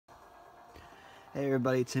Hey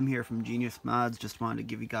everybody, Tim here from Geniusmods. Just wanted to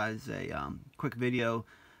give you guys a quick video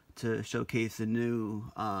to showcase a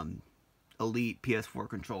new Elite PS4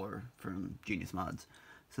 controller from Geniusmods.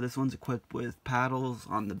 So this one's equipped with paddles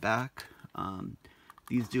on the back.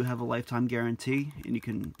 These do have a lifetime guarantee, and you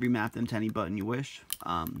can remap them to any button you wish.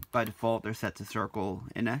 By default, they're set to circle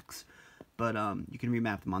and X, but you can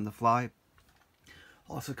remap them on the fly.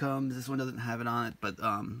 Also comes, this one doesn't have it on it, but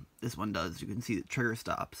this one does. You can see the trigger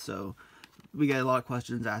stops. So we get a lot of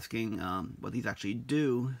questions asking what these actually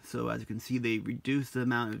do. So as you can see, they reduce the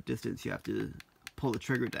amount of distance you have to pull the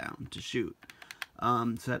trigger down to shoot.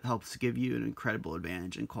 So that helps give you an incredible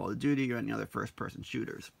advantage in Call of Duty or any other first-person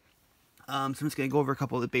shooters. So I'm just going to go over a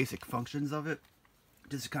couple of the basic functions of it,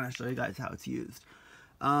 just to kind of show you guys how it's used.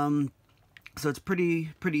 So it's pretty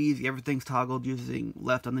easy. Everything's toggled using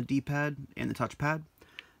left on the D-pad and the touchpad.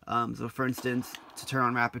 So for instance, to turn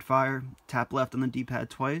on rapid fire, tap left on the D-pad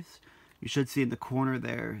twice. You should see in the corner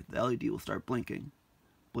there, the LED will start blinking.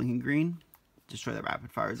 Blinking green, to show that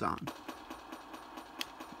rapid fire is on.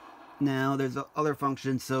 Now, there's other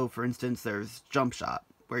functions. So, for instance, there's jump shot,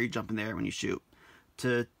 where you jump in the air when you shoot.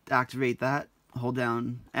 To activate that, hold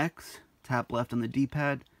down X, tap left on the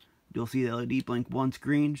D-pad. You'll see the LED blink once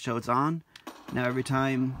green, show it's on. Now, every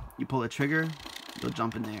time you pull the trigger, you'll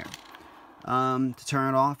jump in the air. To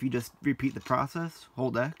turn it off, you just repeat the process.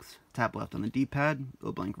 Hold X, tap left on the D-pad,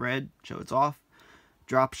 it'll blink red, show it's off.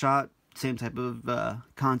 Drop shot, same type of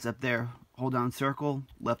concept there. Hold down circle,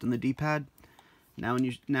 left on the D-pad. Now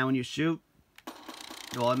when you shoot,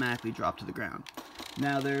 it'll automatically drop to the ground.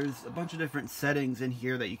 Now there's a bunch of different settings in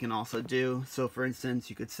here that you can also do. So for instance,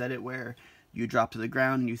 you could set it where you drop to the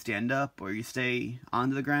ground and you stand up, or you stay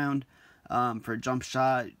onto the ground. For a jump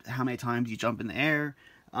shot, how many times you jump in the air.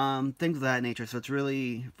 Things of that nature. So it's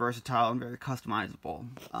really versatile and very customizable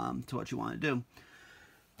to what you want to do.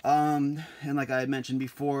 And like I had mentioned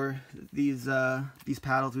before, these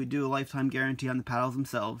paddles, we do a lifetime guarantee on the paddles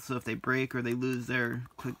themselves. So if they break or they lose their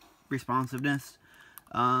quick responsiveness,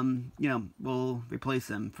 we'll replace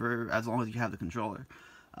them for as long as you have the controller.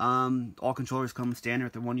 All controllers come standard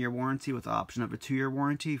with a 1-year warranty with the option of a 2-year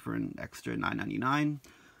warranty for an extra $9.99.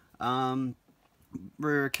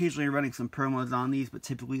 We're occasionally running some promos on these, but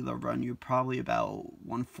typically they'll run you probably about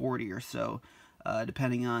 $140 or so,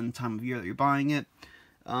 depending on the time of year that you're buying it.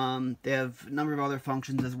 They have a number of other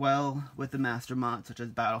functions as well with the master mod, such as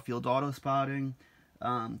battlefield auto spotting,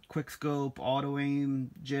 quickscope, auto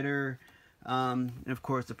aim, jitter, and of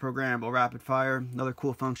course the programmable rapid fire. Another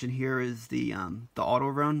cool function here is the auto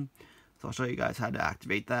run. So I'll show you guys how to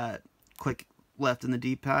activate that. Click left on the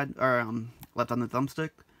D-pad, or left on the thumbstick.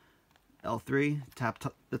 L3, tap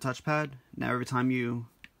the touchpad. Now every time you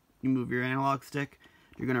move your analog stick,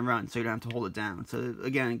 you're going to run, so you don't have to hold it down. So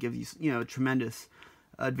again, it gives you a tremendous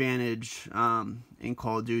advantage in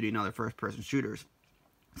Call of Duty and other first-person shooters.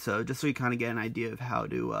 So just so you kind of get an idea of how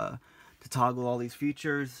to toggle all these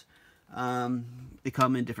features. They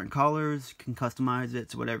come in different colors. You can customize it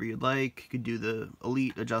to whatever you'd like. You could do the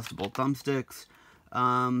Elite adjustable thumbsticks.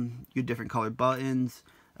 You do different colored buttons.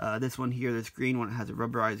 This one here, this green one, has a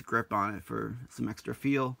rubberized grip on it for some extra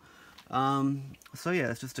feel. So yeah,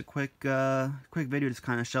 it's just a quick video, just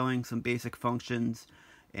kind of showing some basic functions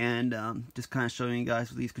and just kind of showing you guys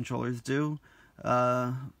what these controllers do.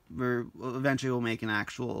 Eventually we'll make an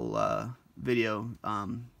actual video,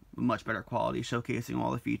 much better quality, showcasing all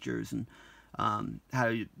the features and how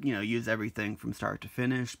to use everything from start to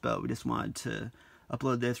finish. But we just wanted to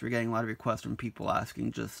upload this. We're getting a lot of requests from people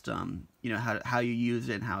asking just how you use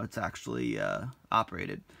it and how it's actually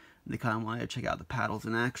operated. And they kind of wanted to check out the paddles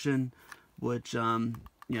in action, which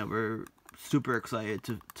we're super excited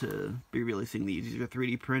to be releasing these. These are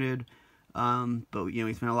 3D printed, but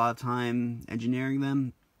we spent a lot of time engineering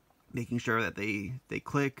them, making sure that they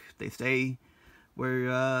click, they stay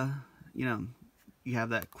where you have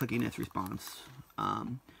that clickiness response.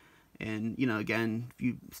 And, again, if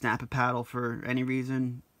you snap a paddle for any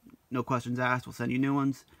reason, no questions asked, we'll send you new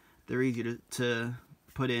ones. They're easy to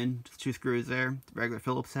put in, just 2 screws there, regular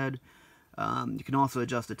Phillips head. You can also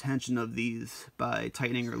adjust the tension of these by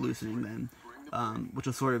tightening or loosening them, which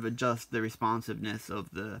will sort of adjust the responsiveness of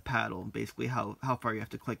the paddle, basically how far you have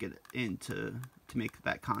to click it in to make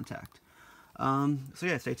that contact. So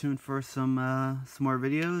yeah, stay tuned for some more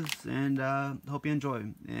videos, and hope you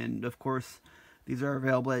enjoy. And of course, these are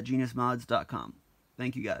available at geniusmods.com.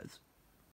 Thank you guys.